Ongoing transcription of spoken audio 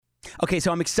Okay,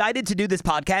 so I'm excited to do this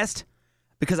podcast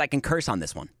because I can curse on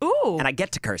this one. Ooh. And I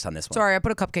get to curse on this one. Sorry, I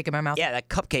put a cupcake in my mouth. Yeah, that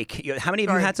cupcake. How many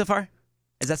of you had so far?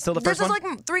 Is that still the first This one? is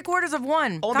like 3/4 of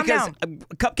one. Only Calm because down.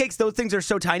 Cupcakes, those things are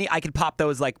so tiny, I could pop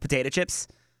those like potato chips.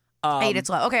 I ate it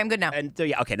slow. Okay, I'm good now. And so,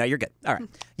 yeah, okay, no, you're good. All right.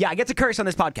 Yeah, I get to curse on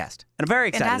this podcast, and I'm very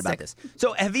excited about this. Fantastic.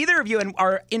 So have either of you, and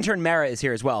our intern Mara is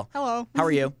here as well. Hello. How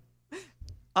are you?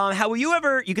 How will you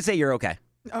ever, you could say you're okay.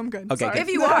 I'm good. Okay, Sorry. good. If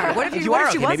you are, what if You what are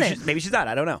if she okay. wasn't? Maybe she's not.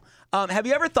 I don't know. Have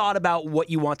you ever thought about what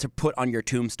you want to put on your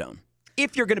tombstone?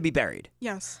 If you're going to be buried.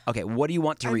 Yes. Okay, what do you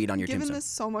want to read on your I've given tombstone? this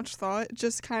so much thought.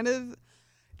 Just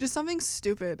something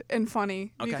stupid and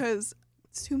funny. Okay. Because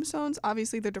tombstones,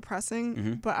 obviously they're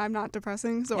depressing, but I'm not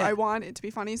depressing, so Yeah. I want it to be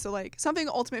funny. So like something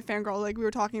ultimate fangirl, like we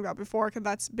were talking about before, because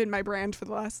that's been my brand for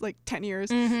the last like 10 years.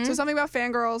 So something about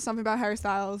fangirls, something about Harry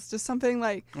Styles, just something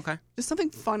like, just something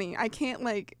funny. I can't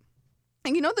like,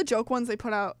 and you know the joke ones they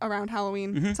put out around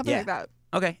Halloween, something like that.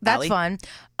 Okay, That's Allie? fun.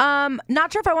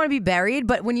 Not sure if I want to be buried,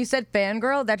 but when you said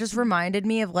fangirl, that just reminded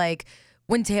me of like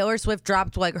when Taylor Swift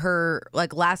dropped like her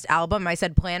like last album. I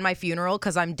said plan my funeral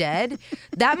because I'm dead.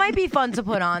 That might be fun to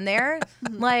put on there,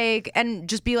 like, and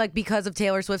just be like because of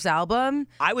Taylor Swift's album.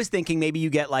 I was thinking maybe you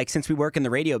get like, since we work in the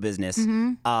radio business,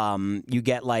 you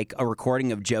get like a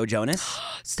recording of Joe Jonas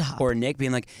Stop. or Nick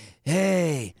being like,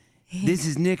 hey, this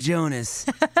is Nick Jonas.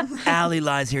 Allie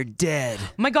lies here dead. Oh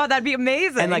my God, that'd be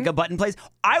amazing. And like a button plays.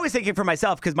 I was thinking for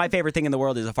myself, because my favorite thing in the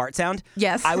world is a fart sound.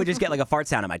 Yes. I would just get like a fart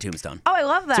sound on my tombstone. Oh, I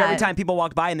love that. So every time people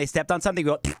walked by and they stepped on something,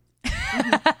 go,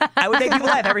 I would make people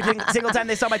laugh every single time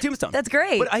they saw my tombstone. That's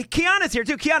great. But Kiana's here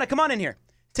too. Kiana, come on in here.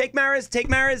 Take Mara's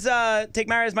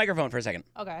microphone for a second.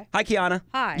 Okay. Hi, Kiana.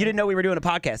 Hi. You didn't know we were doing a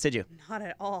podcast, did you? Not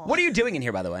at all. What are you doing in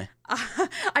here, by the way?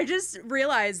 I just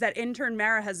realized that intern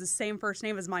Mara has the same first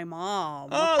name as my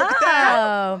mom. Oh, look at that.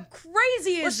 Oh.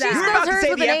 Crazy is You were that? about to hers say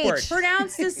with the an F word. H.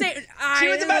 Pronounced the same. She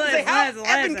was about to say, how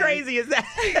effing crazy is that?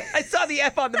 I saw the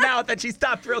F on the mouth and she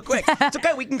stopped real quick. It's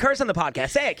okay. We can curse on the podcast.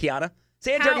 Say it, Kiana.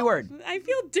 Say a dirty word. I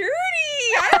feel dirty.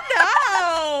 I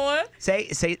don't know.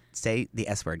 Say the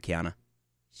S word, Kiana.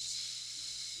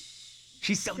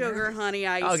 She's so Sugar, nervous. honey,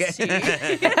 ice Okay. tea. I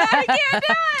can't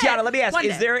do it. Kiana, let me ask: One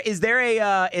is day.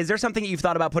 there something that you've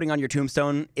thought about putting on your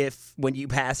tombstone? If when you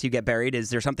pass, you get buried,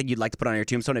 is there something you'd like to put on your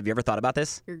tombstone? Have you ever thought about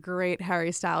this? Your great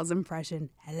Harry Styles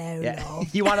impression. Hello. Yeah.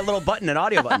 You want a little button, an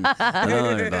audio button. Hello,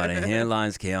 everybody. Here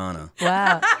lies Kiana.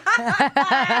 Wow.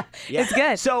 Yeah. It's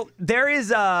good. So there's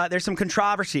some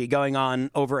controversy going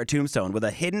on over a tombstone with a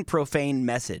hidden profane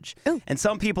message, and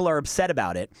some people are upset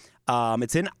about it.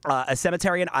 It's in a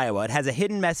cemetery in Iowa. It has a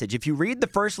hidden message. If you read the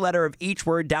first letter of each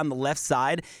word down the left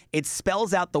side, it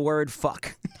spells out the word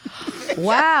fuck.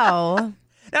 Wow.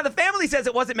 Now, the family says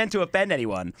it wasn't meant to offend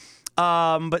anyone,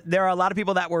 but there are a lot of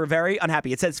people that were very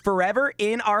unhappy. It says, forever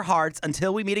in our hearts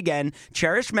until we meet again,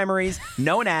 cherished memories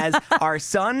known as our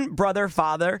son, brother,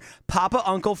 father, papa,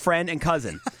 uncle, friend, and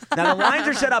cousin. Now, the lines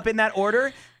are set up in that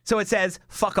order. So it says,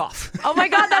 fuck off. Oh my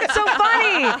God, that's so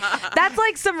funny. That's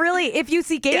like some really if you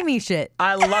seek Amy shit.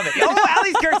 I love it. Oh,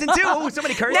 Allie's cursing too. Oh, so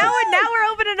many curses. Now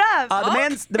we're opening up. The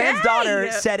man's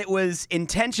daughter said it was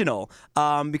intentional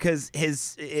because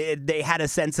they had a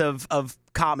sense of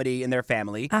comedy in their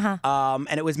family, and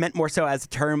it was meant more so as a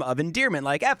term of endearment,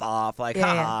 like F off, like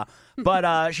haha.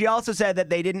 But she also said that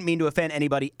they didn't mean to offend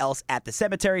anybody else at the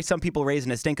cemetery. Some people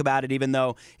raising a stink about it, even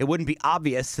though it wouldn't be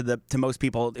obvious to most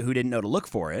people who didn't know to look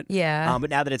for it. Yeah. But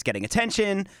now that it's getting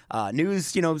attention, news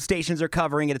stations are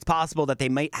covering it. It's possible that they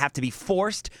might have to be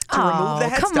forced to remove the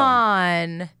headstone. Come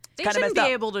on. They Kinda shouldn't be messed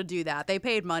up. able to do that. They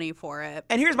paid money for it.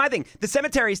 And here's my thing. The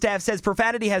cemetery staff says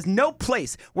profanity has no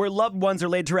place where loved ones are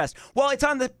laid to rest. Well, it's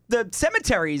on the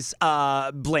cemetery's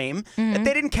blame that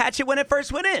they didn't catch it when it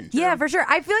first went in. Yeah, for sure.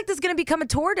 I feel like this is going to become a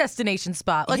tour destination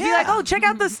spot. Like, be like, oh, check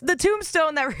out the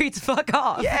tombstone that reads fuck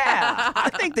off. Yeah. I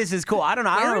think this is cool. I don't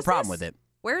know. I don't Where have a is problem this? with it.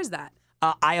 Where is that?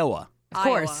 Iowa. Of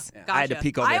course. Iowa. I had to Gotcha.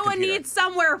 peek over the Iowa computer. needs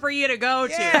somewhere for you to go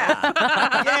to.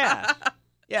 Yeah.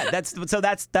 Yeah,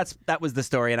 that was the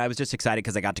story, and I was just excited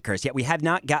because I got to curse. Yet we have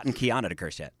not gotten Kiana to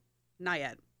curse yet. Not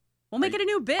yet. We'll make it a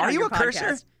new bit Are on you your a cursor?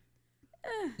 podcast.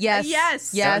 Yes.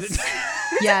 Yes. Yes.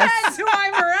 That's Yes. who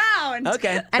I'm around.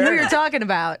 Okay. And who fair you're enough. talking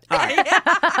about. All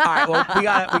right. Well, we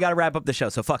got to wrap up the show.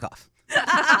 So fuck off.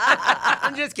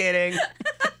 I'm just kidding.